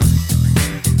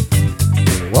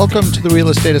Welcome to the Real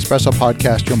Estate Espresso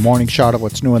Podcast, your morning shot of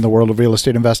what's new in the world of real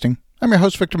estate investing. I'm your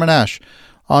host, Victor Monash.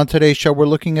 On today's show, we're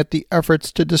looking at the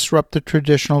efforts to disrupt the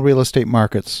traditional real estate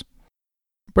markets.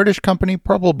 British company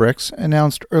Brokerage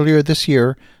announced earlier this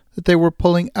year that they were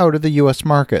pulling out of the U.S.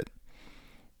 market.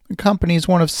 The company is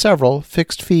one of several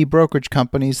fixed-fee brokerage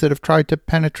companies that have tried to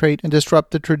penetrate and disrupt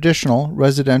the traditional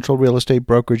residential real estate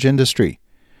brokerage industry.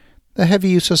 The heavy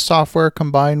use of software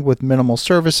combined with minimal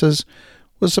services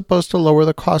was supposed to lower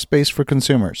the cost base for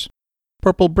consumers.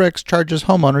 Brokerage charges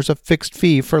homeowners a fixed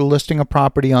fee for listing a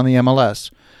property on the MLS,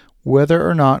 whether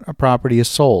or not a property is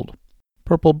sold.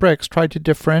 Brokerage tried to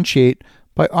differentiate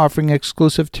by offering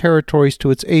exclusive territories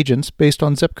to its agents based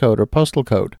on zip code or postal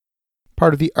code.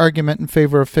 Part of the argument in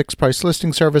favor of fixed-price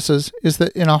listing services is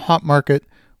that in a hot market,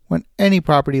 when any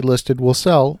property listed will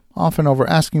sell, often over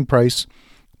asking price,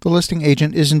 the listing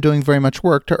agent isn't doing very much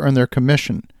work to earn their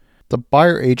commission. The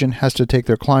buyer agent has to take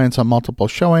their clients on multiple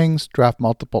showings, draft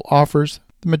multiple offers,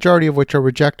 the majority of which are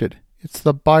rejected. It's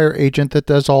the buyer agent that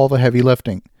does all the heavy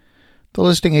lifting. The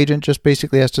listing agent just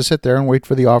basically has to sit there and wait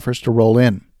for the offers to roll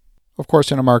in. Of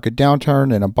course, in a market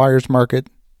downturn, in a buyer's market,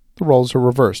 the roles are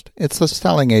reversed. It's the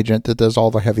selling agent that does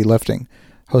all the heavy lifting,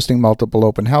 hosting multiple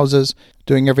open houses,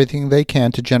 doing everything they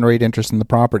can to generate interest in the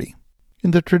property.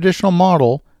 In the traditional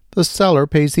model, the seller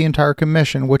pays the entire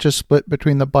commission, which is split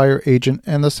between the buyer agent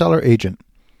and the seller agent.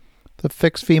 The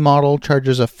fixed fee model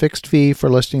charges a fixed fee for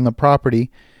listing the property,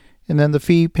 and then the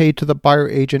fee paid to the buyer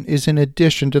agent is in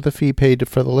addition to the fee paid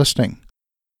for the listing.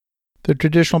 The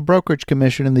traditional brokerage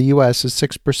commission in the U.S. is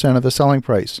 6% of the selling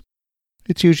price.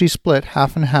 It's usually split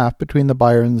half and half between the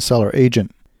buyer and the seller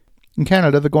agent. In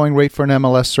Canada, the going rate for an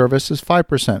MLS service is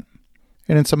 5%.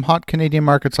 And in some hot Canadian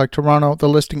markets like Toronto, the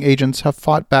listing agents have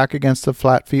fought back against the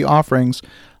flat fee offerings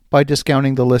by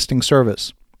discounting the listing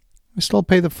service. They still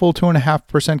pay the full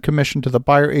 2.5% commission to the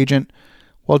buyer agent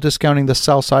while discounting the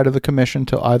sell side of the commission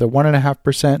to either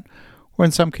 1.5% or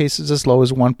in some cases as low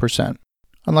as 1%.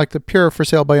 Unlike the pure for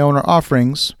sale by owner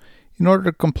offerings, in order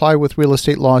to comply with real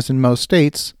estate laws in most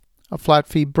states, a flat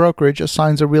fee brokerage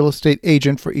assigns a real estate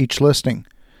agent for each listing.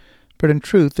 But in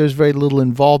truth, there's very little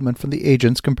involvement from the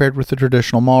agents compared with the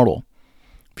traditional model.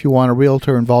 If you want a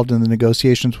realtor involved in the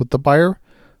negotiations with the buyer,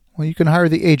 well, you can hire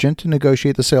the agent to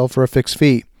negotiate the sale for a fixed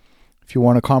fee. If you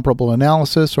want a comparable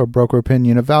analysis or broker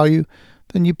opinion of value,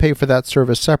 then you pay for that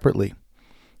service separately.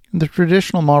 In the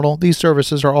traditional model, these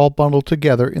services are all bundled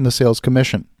together in the sales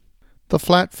commission. The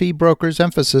flat fee broker's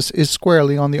emphasis is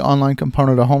squarely on the online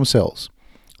component of home sales.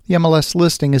 The MLS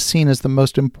listing is seen as the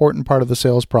most important part of the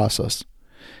sales process.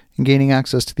 And gaining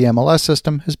access to the MLS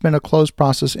system has been a closed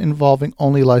process involving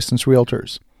only licensed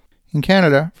realtors. In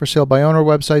Canada, for sale by owner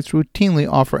websites routinely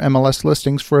offer MLS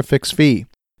listings for a fixed fee.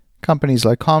 Companies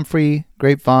like Comfrey,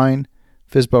 Grapevine,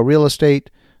 Fizbo Real Estate,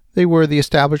 they were the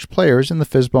established players in the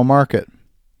Fizbo market.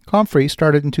 Comfrey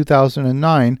started in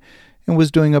 2009 and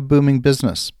was doing a booming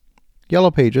business.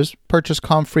 Yellow Pages purchased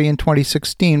Comfrey in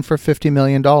 2016 for $50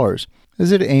 million,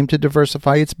 as it aimed to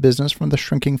diversify its business from the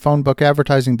shrinking phone book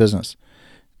advertising business.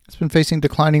 It's been facing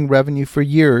declining revenue for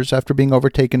years after being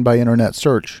overtaken by internet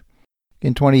search.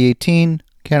 In 2018,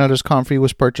 Canada's Comfrey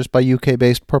was purchased by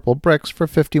UK-based Brokerage for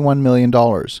 $51 million.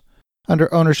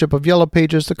 Under ownership of Yellow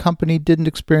Pages, the company didn't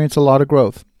experience a lot of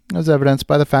growth, as evidenced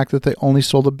by the fact that they only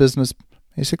sold the business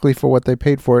basically for what they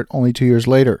paid for it only 2 years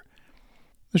later.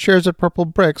 The shares of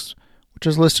Brokerage, which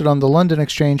is listed on the London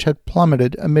Exchange, had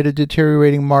plummeted amid a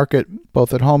deteriorating market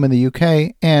both at home in the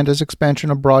UK and as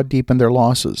expansion abroad deepened their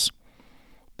losses.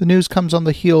 The news comes on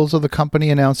the heels of the company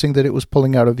announcing that it was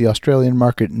pulling out of the Australian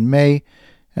market in May,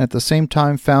 and at the same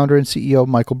time, founder and CEO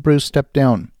Michael Bruce stepped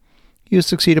down. He was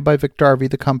succeeded by Vic Darby,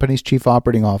 the company's chief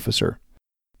operating officer.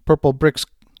 Brokerage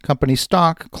company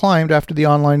stock climbed after the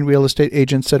online real estate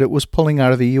agent said it was pulling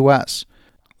out of the U.S.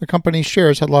 The company's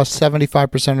shares had lost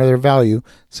 75% of their value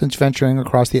since venturing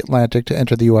across the Atlantic to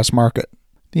enter the U.S. market.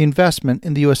 The investment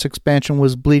in the U.S. expansion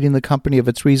was bleeding the company of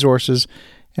its resources,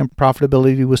 and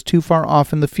profitability was too far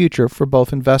off in the future for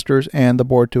both investors and the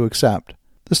board to accept.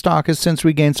 The stock has since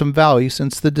regained some value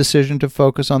since the decision to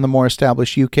focus on the more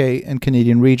established UK and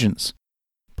Canadian regions.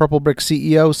 Brokerage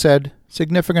CEO said,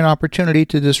 "Significant opportunity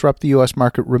to disrupt the U.S.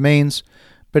 market remains,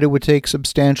 but it would take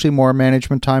substantially more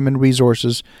management time and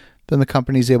resources than the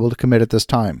company is able to commit at this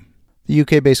time." The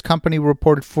UK-based company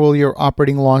reported full-year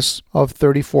operating loss of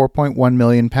 £34.1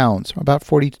 million, about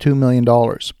 $42 million,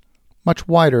 much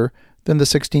wider than the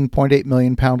 £16.8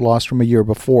 million loss from a year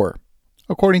before.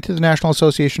 According to the National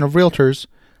Association of Realtors,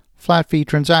 flat fee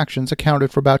transactions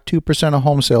accounted for about 2% of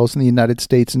home sales in the United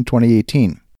States in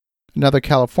 2018. Another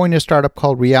California startup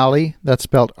called Reali, that's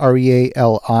spelled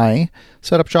R-E-A-L-I,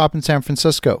 set up shop in San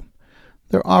Francisco.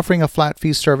 They're offering a flat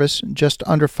fee service just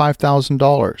under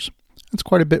 $5,000. That's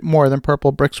quite a bit more than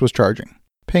Purple Bricks was charging.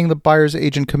 Paying the buyer's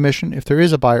agent commission, if there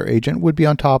is a buyer agent, would be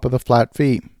on top of the flat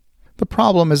fee. The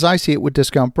problem, as I see it with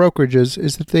discount brokerages,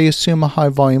 is that they assume a high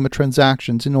volume of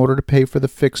transactions in order to pay for the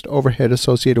fixed overhead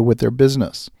associated with their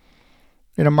business.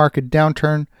 In a market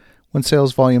downturn, when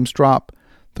sales volumes drop,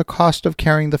 the cost of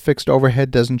carrying the fixed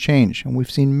overhead doesn't change, and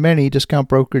we've seen many discount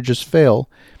brokerages fail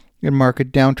in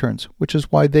market downturns, which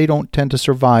is why they don't tend to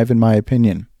survive, in my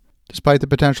opinion. Despite the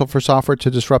potential for software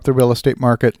to disrupt the real estate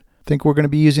market, I think we're going to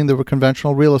be using the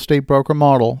conventional real estate broker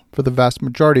model for the vast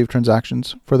majority of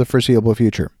transactions for the foreseeable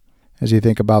future. As you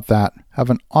think about that, have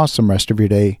an awesome rest of your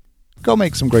day. Go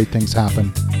make some great things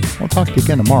happen. We'll talk to you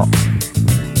again tomorrow.